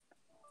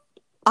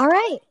All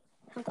right.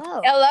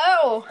 Hello.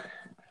 Hello.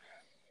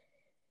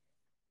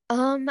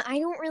 I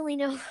don't really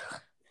know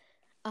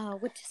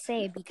what to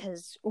say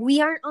because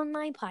we aren't on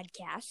my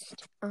podcast.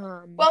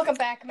 Welcome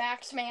back,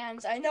 Max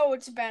Mans. I know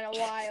it's been a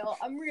while.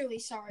 I'm really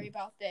sorry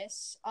about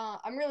this.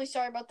 I'm really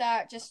sorry about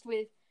that.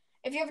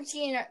 If you haven't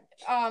seen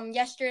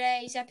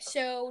yesterday's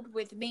episode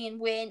with me and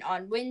Win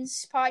on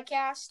Win's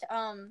podcast,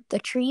 The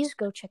Trees,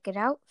 go check it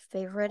out.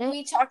 Favorite it.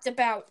 we talked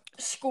about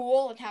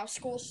school and how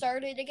school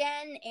started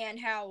again, and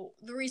how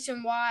the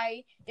reason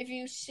why. If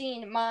you've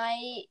seen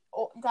my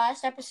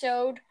last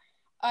episode,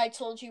 I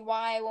told you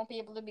why I won't be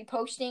able to be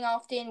posting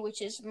often,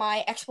 which is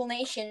my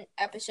explanation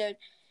episode.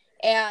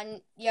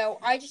 And,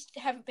 I just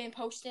haven't been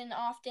posting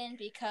often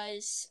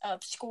because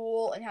of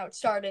school and how it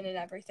started and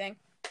everything.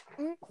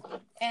 Mm-hmm.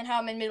 And how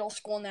I'm in middle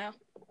school now.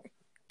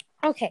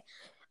 Okay.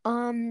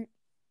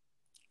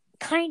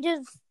 Kind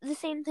of the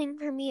same thing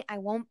for me. I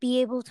won't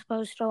be able to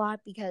post a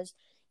lot because,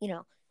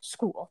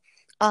 school.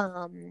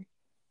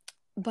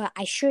 But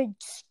I should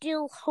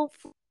still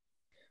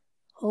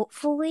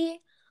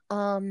hopefully,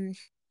 not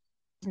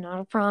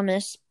a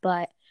promise,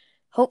 but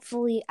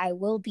hopefully I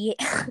will be.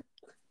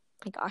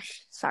 My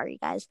gosh, sorry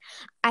guys.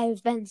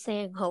 I've been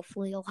saying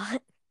hopefully a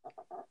lot.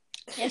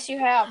 Yes, you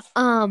have.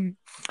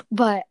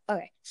 But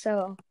okay,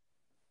 so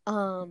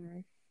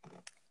I'm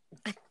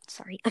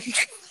sorry. I'm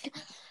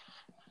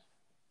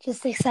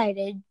just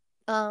excited.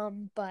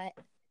 But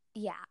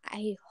yeah,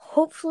 I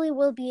hopefully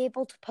will be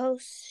able to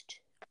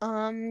post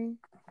a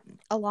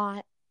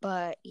lot,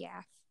 but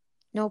yeah,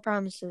 no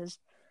promises.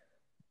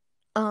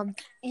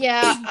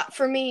 Yeah,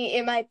 for me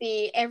it might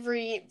be it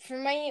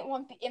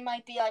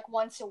might be like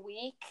once a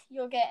week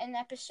you'll get an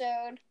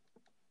episode.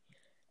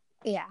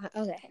 Yeah,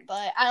 okay.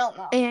 But I don't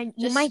know. And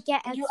you might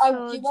get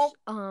episodes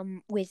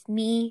with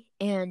me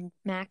and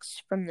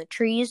Max from the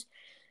Trees,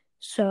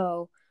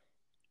 so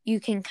you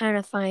can kind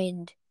of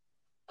find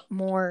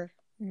more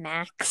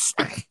Max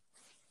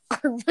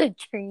on the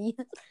Trees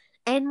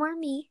and more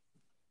me.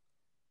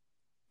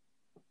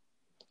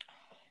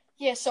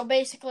 Yeah, so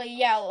basically,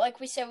 like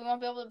we said, we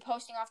won't be able to be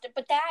posting often,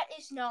 but that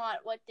is not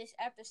what this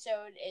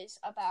episode is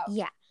about.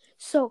 Yeah.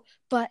 So,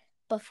 but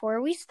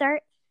before we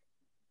start,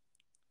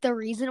 the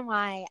reason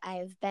why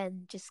I've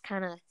been just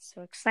kind of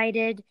so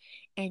excited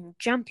and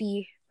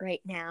jumpy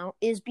right now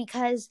is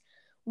because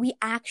we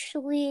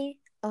actually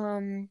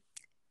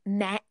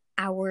met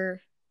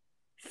our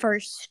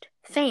first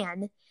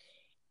fan,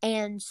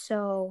 and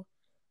so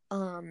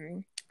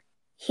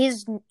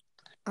his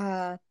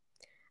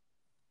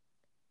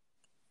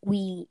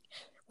we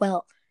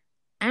don't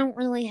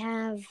really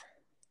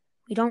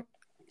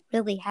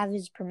have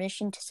his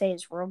permission to say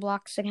his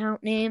Roblox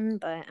account name,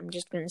 but I'm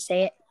just gonna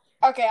say it.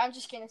 Okay, I'm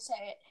just gonna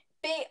say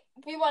it.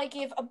 We want to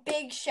give a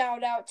big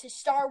shout out to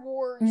Star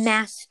Wars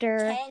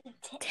Master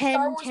 10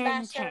 Star Wars 10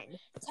 Master 10.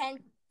 10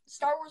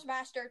 Star Wars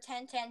Master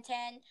 10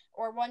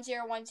 or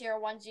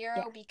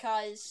 101010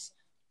 because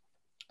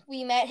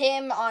we met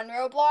him on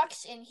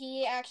Roblox and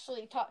he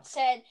actually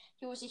said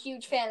he was a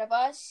huge fan of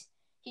us.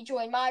 He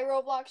joined my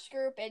Roblox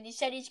group and he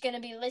said he's going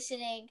to be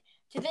listening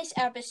to this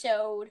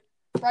episode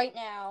right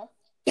now.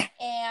 Yeah.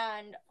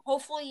 And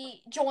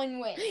hopefully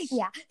join Wins.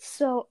 Yeah.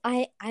 So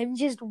I'm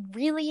just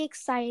really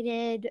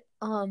excited.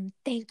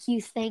 Thank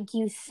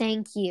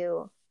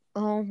you.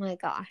 Oh my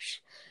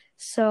gosh.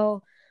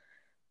 So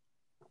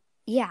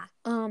yeah,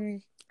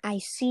 I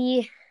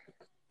see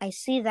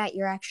that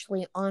you're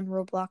actually on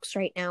Roblox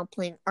right now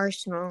playing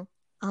Arsenal.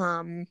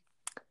 And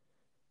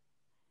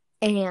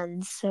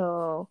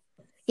so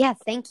yeah,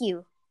 thank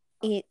you.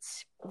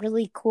 It's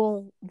really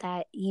cool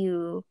that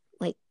you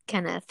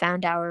kind of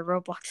found our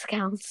Roblox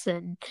accounts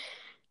and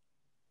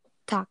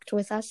talked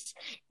with us.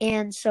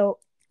 And so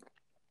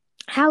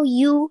how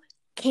you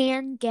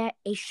can get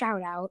a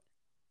shout out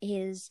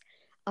is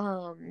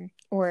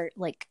or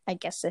I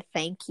guess a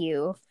thank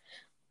you.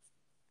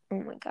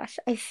 Oh my gosh,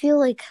 I feel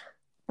like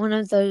one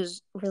of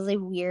those really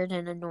weird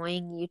and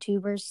annoying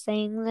YouTubers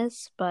saying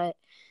this, but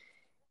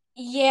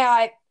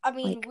yeah, I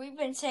mean, we've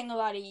been saying a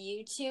lot of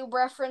YouTube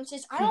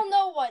references. I don't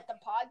know what the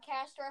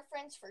podcast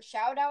reference for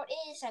shout out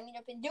is. I mean,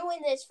 I've been doing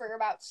this for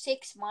about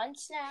 6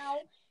 months now,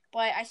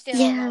 but I still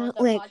don't know what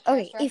the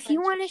podcast okay, if you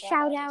want to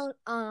shout out,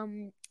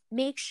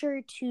 make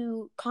sure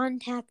to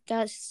contact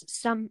us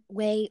some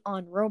way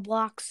on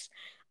Roblox.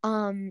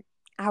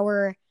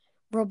 Our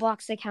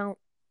Roblox account.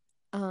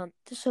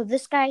 So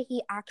this guy,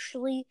 he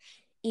actually,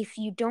 if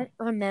you don't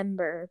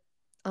remember,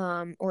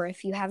 or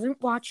if you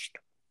haven't watched,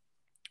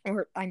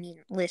 or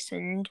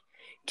listened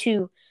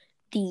to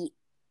the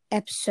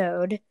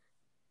episode,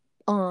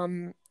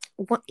 one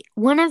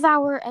of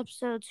our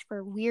episodes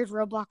for Weird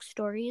Roblox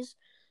Stories,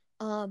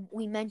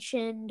 we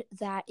mentioned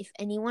that if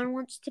anyone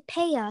wants to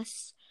pay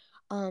us,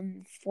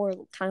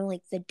 for kind of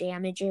like the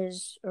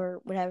damages or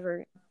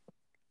whatever,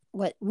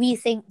 what we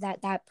think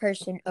that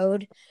person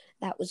owed,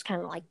 that was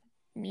kind of like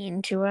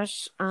mean to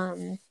us.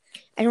 I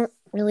don't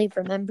really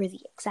remember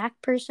the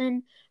exact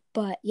person,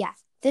 but yeah,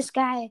 this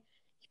guy,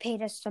 he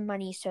paid us some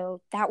money,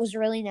 so that was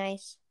really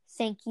nice.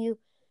 Thank you.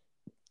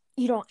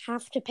 You don't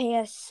have to pay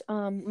us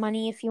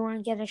money if you want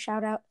to get a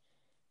shout out.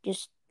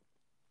 Just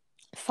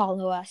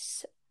follow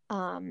us.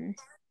 All you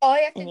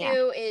have to And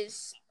do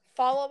is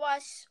follow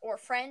us or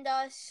friend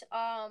us.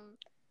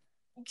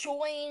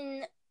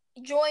 Join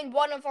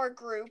one of our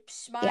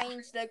groups.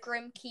 Mine's the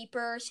Grim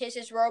Keepers. His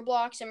is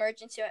Roblox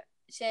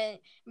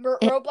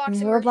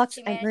Roblox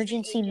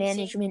Emergency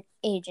Management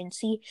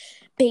Agency,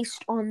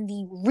 based on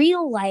the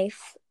real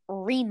life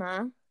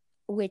REMA,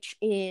 which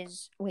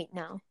is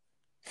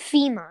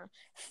FEMA,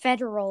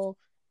 Federal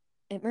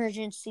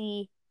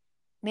Emergency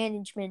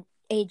Management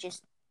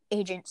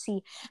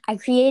Agency. I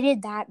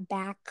created that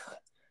back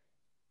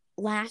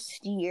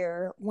last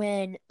year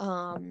when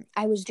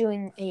I was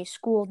doing a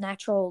school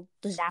natural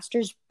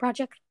disasters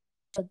project.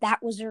 So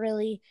that was a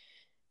really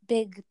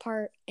big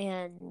part,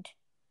 and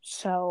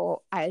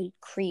so I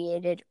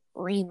created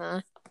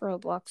REMA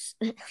Roblox.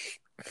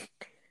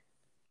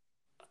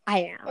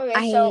 I don't know.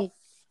 Okay, so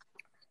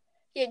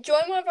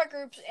join one of our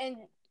groups and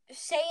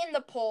say in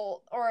the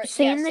poll or the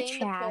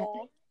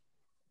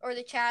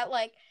chat,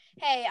 like,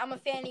 hey, I'm a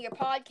fan of your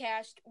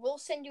podcast. We'll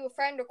send you a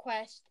friend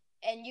request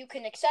and you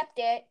can accept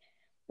it.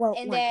 Well,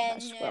 and one of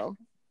us will.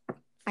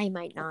 I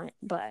might not,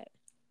 but.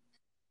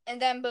 And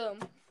then boom.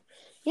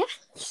 Yeah.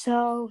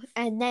 So,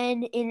 and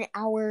then in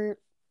our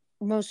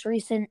most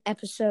recent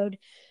episode,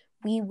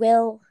 we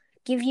will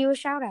give you a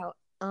shout out.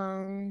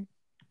 So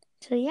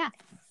yeah.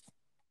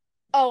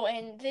 Oh,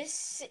 and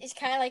this is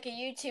kind of like a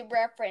YouTube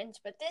reference,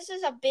 but this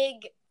is a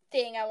big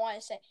thing I want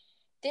to say.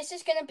 This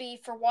is going to be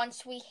for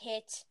once we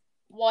hit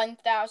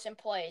 1,000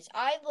 plays.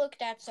 I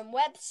looked at some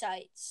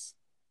websites,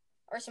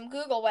 or some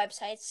Google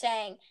websites,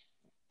 saying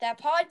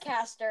that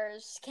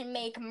podcasters can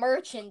make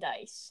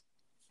merchandise.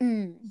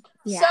 Yeah.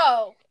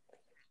 So,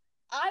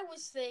 I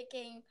was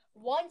thinking,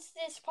 once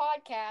this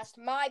podcast,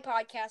 my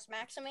podcast,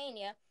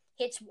 Maximania,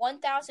 hits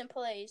 1,000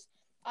 plays,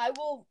 I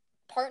will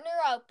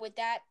partner up with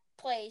that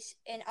place,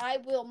 and I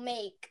will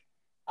make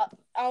a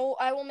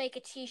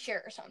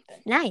t-shirt or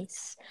something.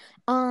 Nice.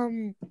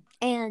 And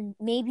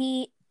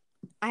maybe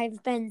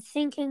I've been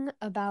thinking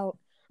about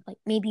like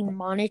maybe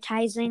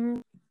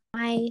monetizing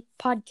my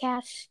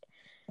podcast.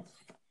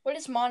 What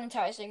does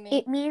monetizing mean?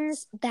 It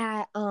means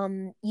that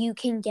you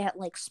can get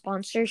like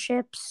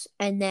sponsorships,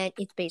 and then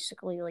it's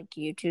basically like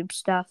YouTube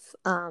stuff.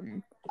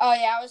 Oh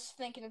yeah, I was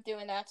thinking of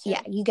doing that too.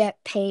 Yeah, you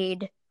get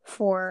paid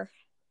for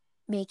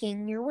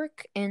making your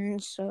work,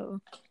 and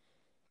so.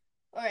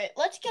 Alright,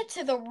 let's get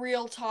to the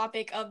real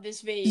topic of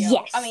this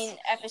video. Yes.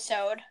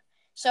 Episode.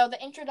 So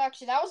the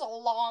introduction, that was a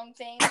long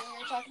thing that we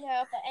were talking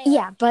about, but anyway.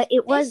 Yeah, but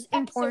it was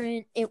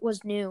important. It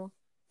was new.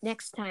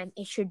 Next time,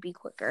 it should be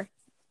quicker.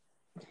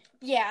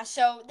 Yeah,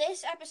 so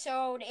this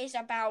episode is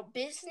about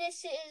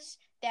businesses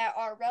that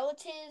our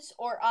relatives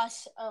or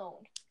us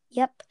own.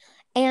 Yep.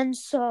 And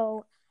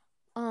so,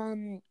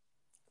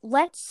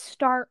 let's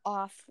start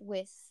off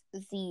with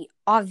the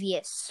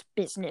obvious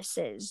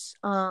businesses.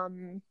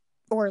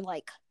 Or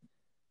like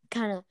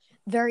kind of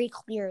very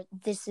clear,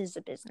 this is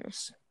a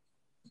business.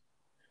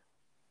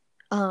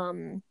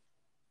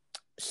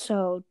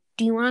 So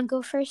do you want to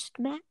go first,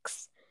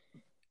 Max?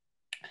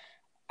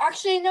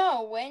 Actually,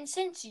 no.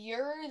 Since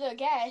you're the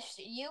guest,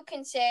 you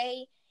can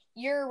say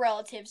your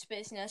relative's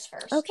business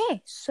first.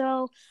 Okay,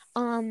 so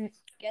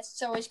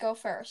guests always go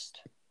first.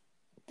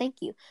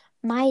 Thank you.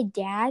 My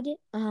dad,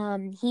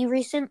 he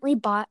recently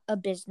bought a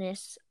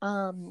business.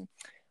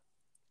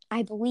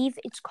 I believe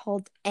it's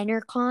called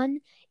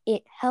Enercon.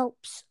 It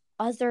helps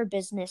other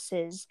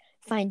businesses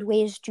find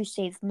ways to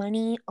save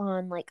money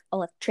on like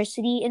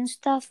electricity and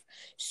stuff.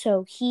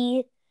 So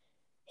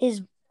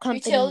his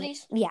company,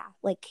 utilities? Yeah,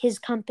 like his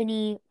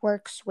company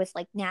works with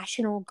like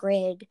National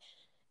Grid,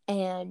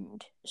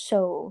 and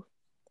so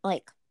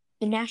like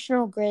the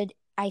National Grid,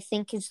 I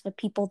think, is the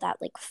people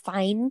that like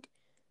find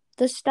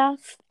the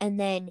stuff, and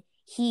then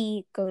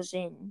he goes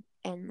in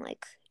and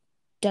like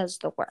does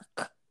the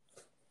work.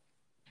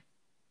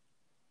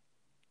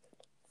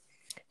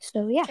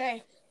 So yeah.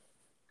 Okay.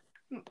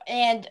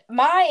 And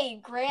my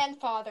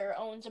grandfather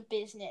owns a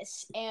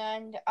business,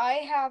 and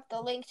I have the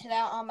link to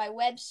that on my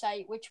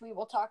website, which we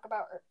will talk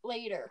about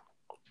later.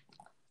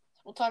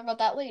 We'll talk about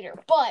that later.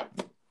 But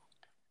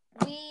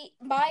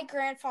my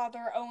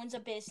grandfather owns a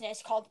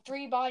business called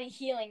Three Body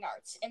Healing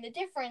Arts, and the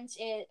difference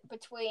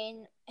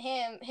between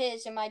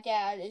his and my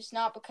dad is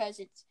not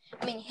because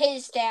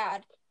his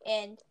dad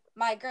and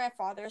my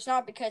grandfather is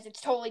not because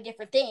it's totally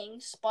different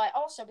things, but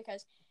also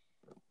because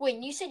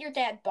when you said your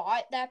dad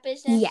bought that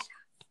business, yeah,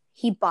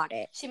 he bought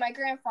it. See, my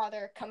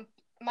grandfather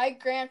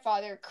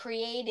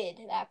created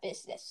that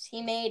business.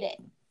 He made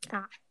it.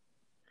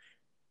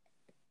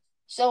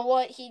 So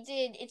what he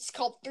did, it's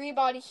called Three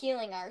Body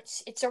Healing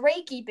Arts. It's a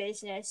Reiki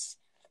business.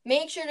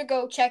 Make sure to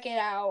go check it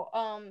out.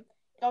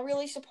 It'll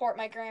really support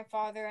my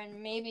grandfather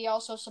and maybe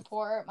also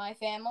support my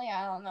family.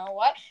 I don't know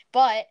what,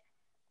 but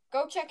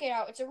go check it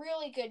out. It's a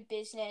really good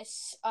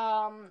business.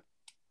 Go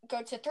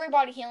to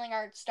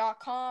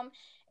threebodyhealingarts.com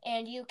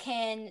and you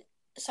can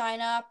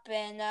sign up,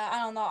 and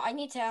I don't know. I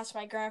need to ask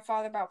my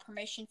grandfather about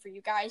permission for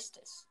you guys to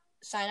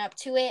sign up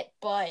to it,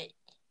 but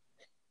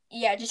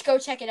Yeah, just go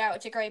check it out.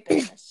 It's a great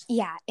business.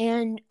 Yeah,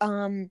 and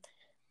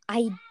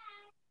I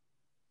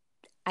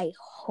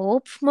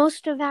hope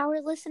most of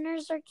our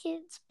listeners are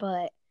kids,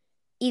 but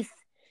if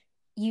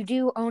you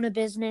do own a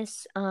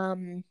business,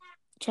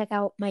 check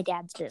out my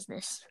dad's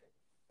business.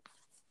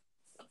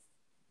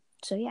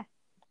 So yeah.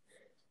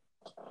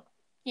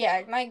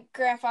 Yeah, my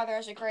grandfather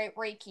has a great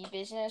Reiki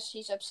business.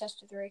 He's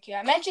obsessed with Reiki.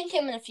 I mentioned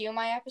him in a few of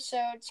my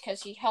episodes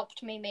because he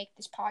helped me make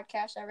this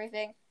podcast,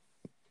 everything.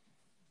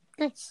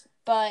 Nice.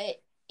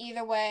 But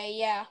either way,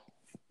 yeah.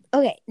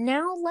 Okay,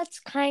 now let's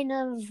kind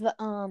of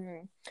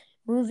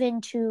move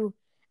into,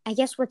 I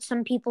guess, what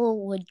some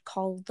people would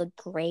call the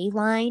gray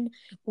line,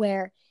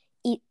 where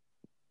it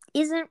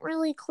isn't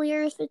really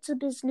clear if it's a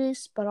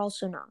business, but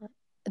also not.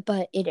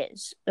 But it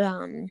is.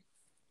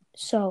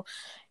 So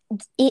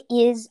it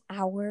is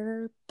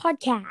our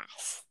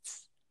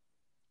podcasts.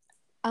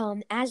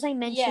 As I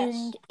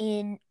mentioned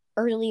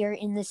earlier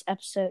in this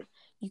episode,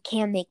 you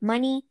can make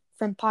money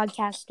from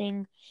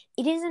podcasting.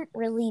 It isn't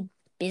really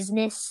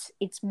business,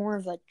 it's more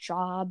of a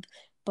job,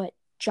 but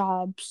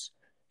jobs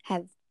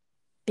have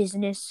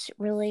business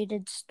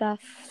related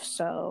stuff,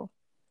 so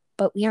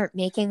but we aren't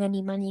making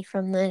any money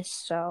from this,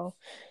 so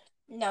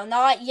no,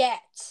 not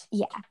yet.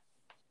 Yeah.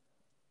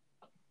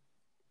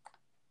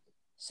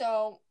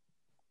 So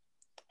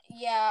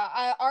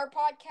yeah, our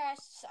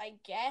podcasts, I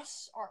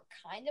guess, are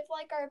kind of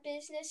like our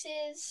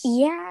businesses.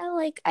 Yeah,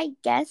 like I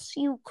guess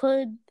you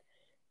could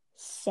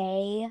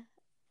say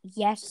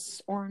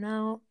yes or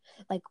no.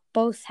 Like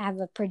both have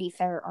a pretty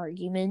fair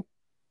argument.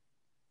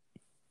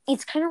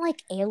 It's kind of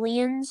like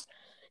aliens.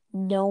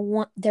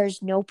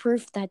 There's no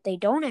proof that they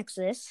don't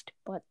exist,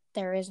 but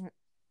there isn't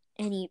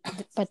any.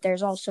 But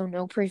there's also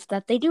no proof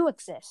that they do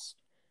exist.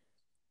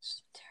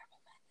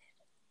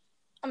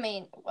 I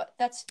mean, what?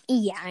 That's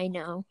Yeah, I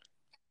know.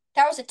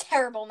 That was a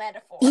terrible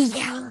metaphor.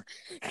 Yeah,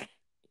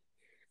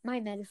 my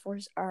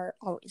metaphors are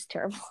always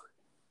terrible.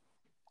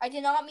 I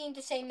did not mean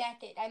to say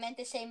method. I meant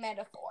to say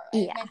metaphor.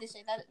 Yeah. I meant to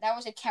say that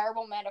was a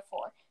terrible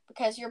metaphor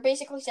because you're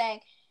basically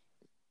saying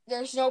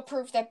there's no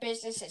proof that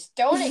businesses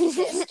don't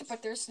exist,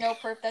 but there's no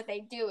proof that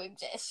they do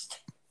exist.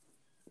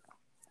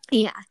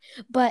 Yeah,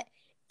 but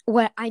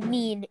what I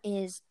mean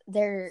is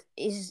there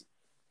is,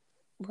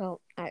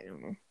 well, I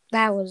don't know.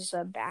 That was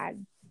a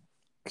bad,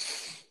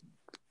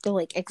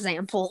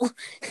 example.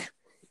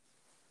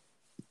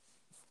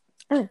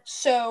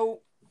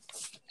 So,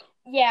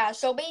 yeah,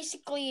 so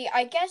basically,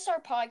 I guess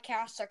our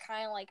podcasts are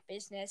kind of like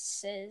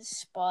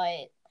businesses,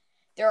 but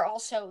they're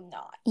also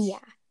not. Yeah,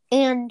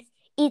 and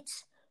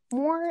it's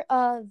more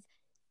of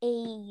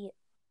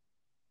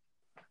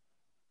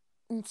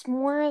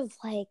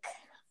like,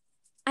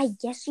 I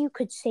guess you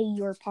could say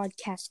your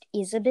podcast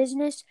is a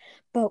business,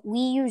 but we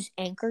use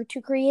Anchor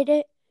to create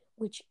it,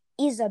 which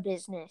is a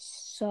business.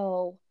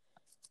 So,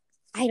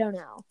 I don't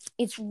know.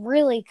 It's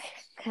really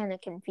kind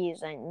of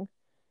confusing.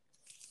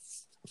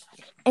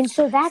 And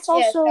so that's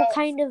also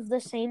kind of the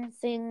same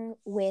thing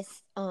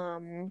with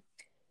our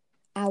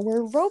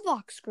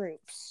Roblox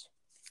groups.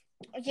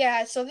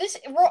 Yeah, so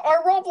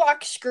our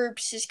Roblox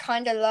groups is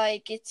kind of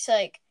like, it's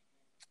like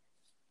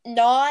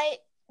not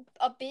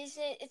a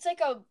business, it's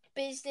like a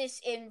business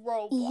in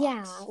Roblox.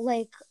 Yeah,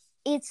 like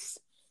it's,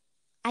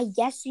 I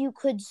guess you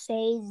could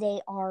say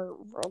they are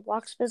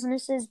Roblox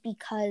businesses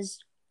because,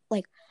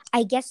 like,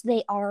 I guess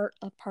they are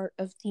a part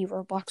of the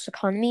Roblox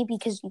economy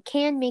because you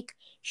can make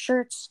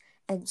shirts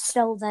and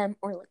sell them,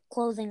 or like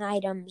clothing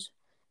items,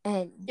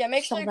 and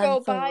make sure to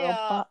go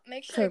buy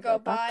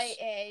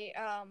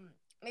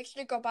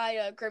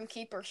a Grim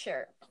Keeper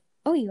shirt.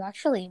 Oh, you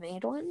actually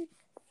made one?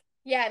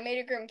 Yeah, I made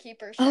a Grim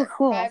Keeper shirt. Oh,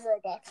 cool. 5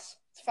 Robux.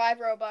 It's 5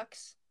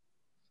 Robux.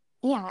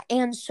 Yeah,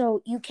 and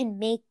so you can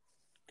make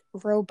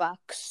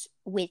Robux,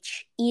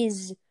 which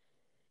is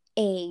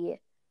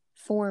a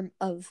form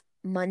of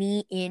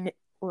money in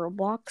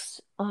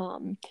Roblox,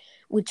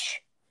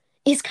 which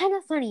is kind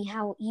of funny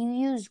how you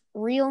use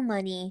real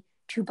money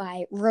to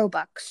buy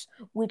Robux,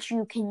 which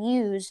you can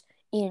use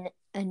in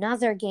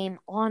another game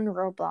on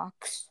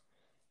Roblox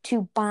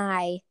to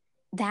buy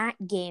that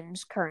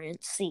game's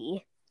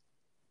currency.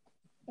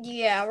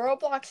 Yeah,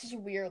 Roblox is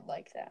weird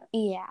like that.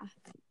 Yeah.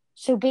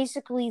 So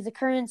basically, the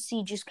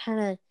currency just kind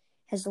of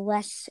has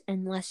less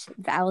and less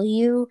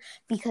value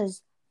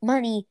because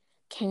money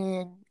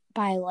can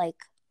buy, like,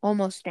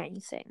 almost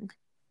anything.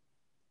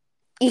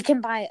 It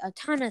can buy a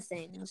ton of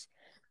things,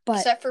 but...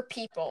 Except for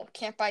people.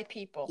 Can't buy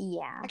people.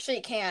 Yeah. Actually,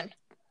 it can.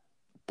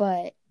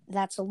 But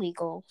that's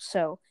illegal,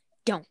 so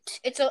don't.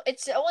 It's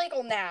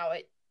illegal now.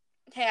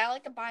 Hey, I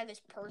like to buy this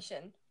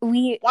person.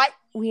 We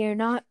are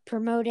not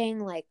promoting,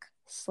 like,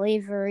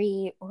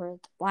 slavery or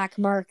the black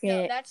market,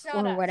 no, that's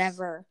not or us.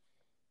 Whatever.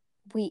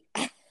 We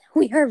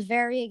are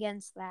very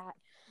against that.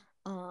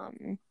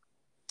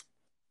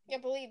 Yeah,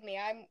 believe me,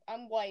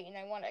 I'm white and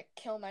I want to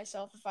kill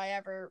myself if I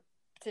ever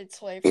did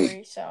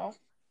slavery. So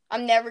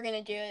I'm never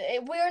gonna do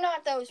it. We're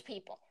not those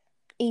people.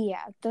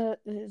 Yeah,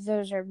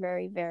 those are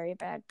very, very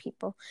bad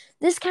people.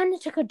 This kind of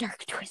took a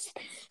dark twist.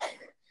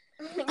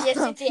 Yes,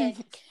 it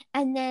did.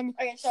 And then,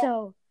 okay,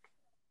 so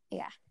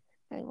yeah.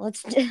 right,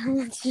 let's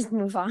just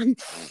move on.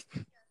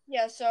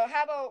 Yeah, so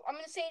how about, I'm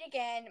going to say it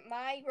again.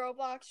 My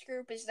Roblox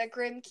group is the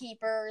Grim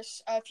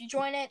Keepers. If you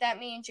join it, that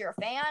means you're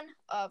a fan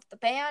of the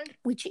band.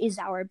 Which is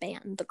our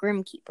band, the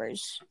Grim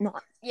Keepers.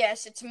 Not.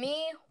 Yes, it's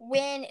me,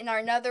 Win, and our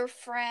another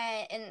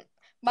friend, and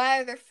my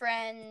other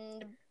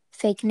friend.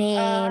 Fake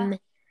name.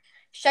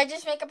 Should I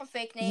just make up a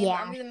fake name? Yeah.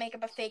 I'm going to make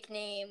up a fake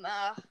name.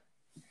 I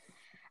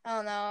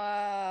don't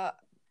know.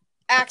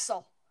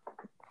 Axel.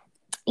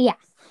 Yeah.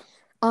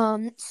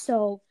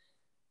 So.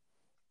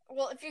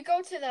 Well, if you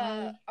go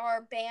to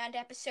our band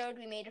episode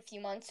we made a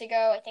few months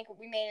ago, I think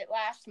we made it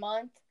last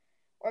month,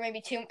 or maybe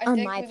two. I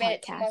think we made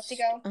it 2 months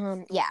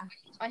ago. Yeah.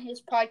 On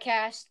his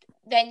podcast,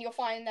 then you'll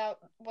find out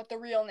what the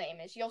real name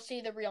is. You'll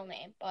see the real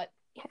name, but.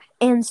 Yeah.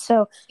 And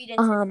so,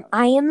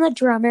 I am the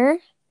drummer.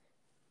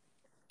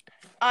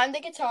 I'm the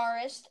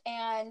guitarist,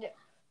 and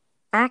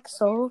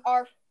Axel.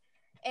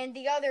 And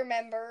the other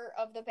member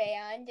of the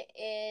band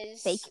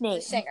is fake name.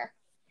 The singer.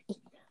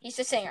 He's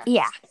the singer.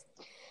 Yeah.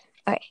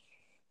 Okay.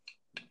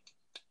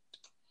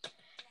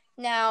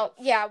 Now,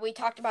 yeah, we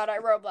talked about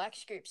our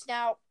Roblox groups.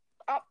 Now,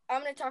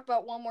 I'm going to talk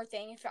about one more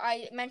thing. If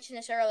I mentioned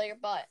this earlier,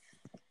 but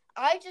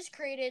I just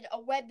created a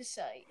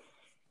website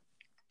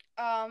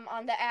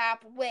on the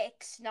app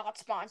Wix, not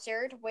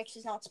sponsored. Wix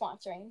is not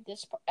sponsoring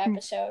this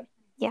episode.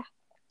 Yeah.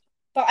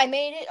 But I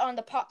made it on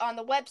the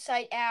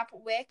website app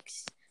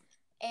Wix,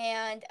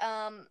 and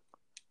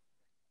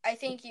I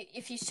think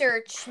if you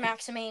search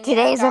Maximania.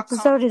 Today's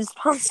episode is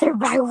sponsored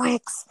by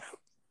Wix.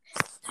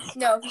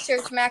 No, if you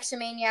search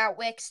Maximania at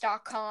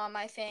Wix.com,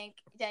 I think,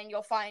 then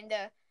you'll find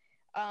the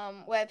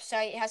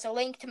website. It has a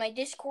link to my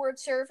Discord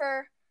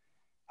server.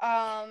 It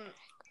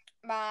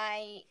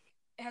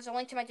has a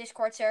link to my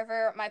Discord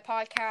server, my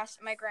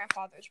podcast, my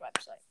grandfather's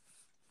website.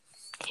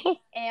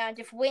 And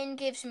if Win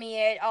gives me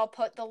it, I'll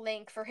put the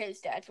link for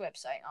his dad's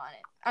website on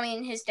it. I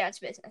mean, his dad's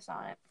business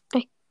on it.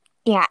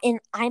 Yeah, and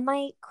I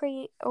might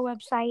create a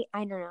website.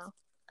 I don't know.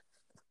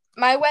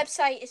 My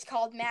website is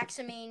called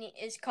Maximania.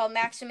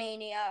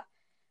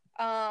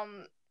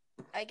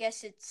 I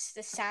guess it's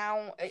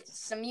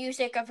the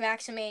music of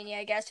Maximania.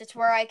 I guess it's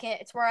where I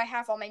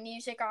have all my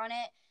music on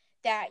it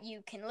that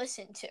you can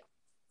listen to.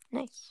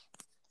 Nice.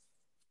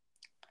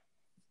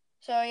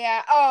 So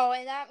yeah. Oh,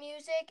 and that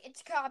music,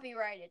 it's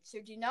copyrighted,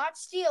 so do not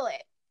steal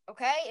it.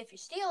 Okay? If you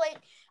steal it,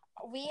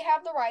 we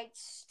have the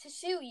rights to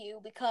sue you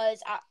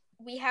because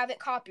we have it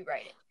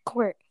copyrighted.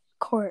 Court.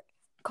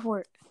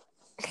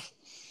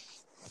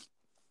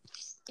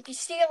 If you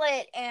steal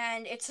it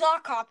and it's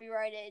not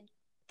copyrighted,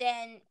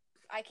 then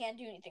I can't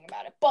do anything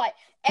about it. But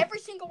every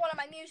single one of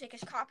my music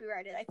is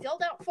copyrighted. I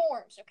filled out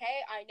forms,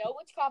 okay? I know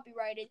it's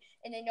copyrighted,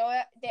 and I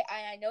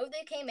know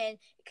they came in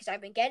because I've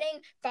been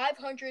getting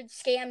 500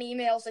 scam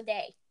emails a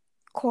day.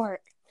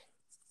 Court.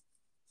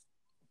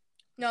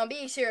 No, I'm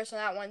being serious on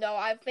that one, though.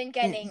 I've been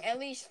getting at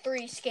least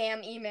 3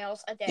 scam emails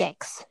a day.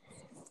 Yikes.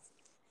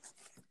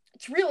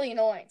 It's really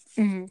annoying.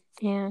 Mm-hmm.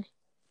 Yeah.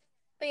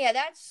 But yeah,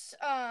 that's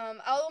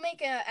I'll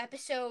make a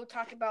episode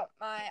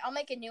I'll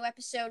make a new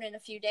episode in a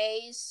few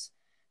days,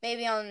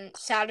 maybe on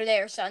Saturday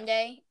or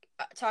Sunday,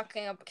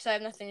 because I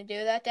have nothing to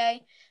do that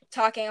day,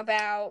 talking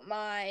about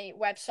my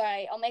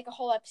website. I'll make a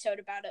whole episode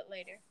about it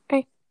later.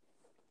 Okay.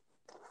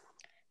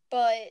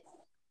 But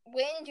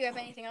Win, do you have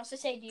anything else to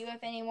say? Do you have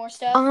any more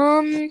stuff?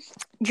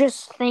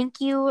 Just thank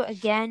you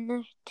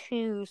again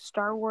to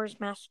Star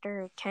Wars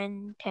Master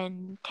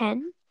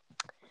 101010.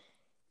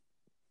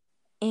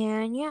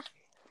 And yeah,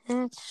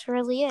 that's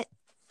really it.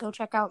 Go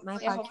check out my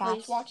podcast. Hopefully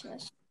he's watching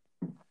this.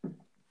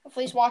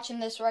 Hopefully he's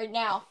watching this right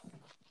now.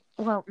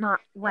 Well,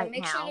 not right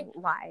now,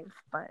 live,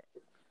 but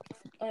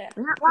not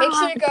live. Make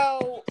sure to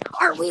go.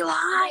 Are we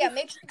live? Yeah,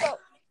 make sure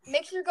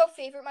to go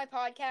favorite my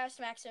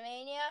podcast,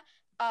 Maximania.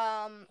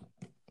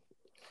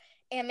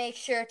 And make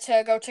sure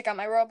to go check out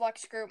my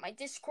Roblox group, my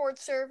Discord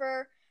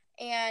server,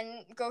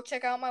 and go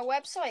check out my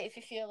website if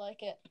you feel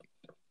like it.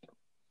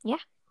 Yeah.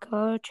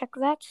 Go check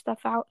that stuff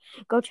out.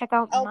 Go check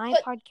out my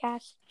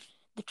podcast,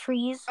 The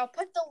Trees. I'll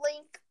put the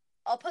link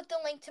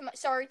to my.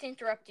 Sorry to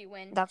interrupt you,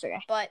 Win. That's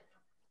okay. But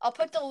I'll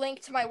put the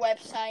link to my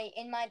website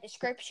in my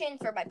description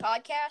for my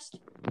podcast,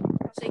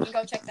 so you can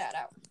go check that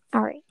out.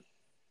 All right.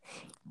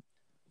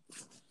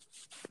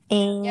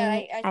 And yeah,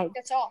 I think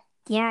that's all.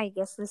 Yeah, I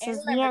guess this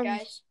is the end.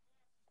 Guys.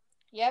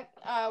 Yep.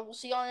 We'll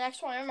see you on the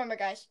next one. Remember,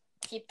 guys,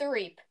 keep the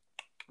reap.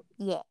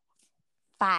 Yeah.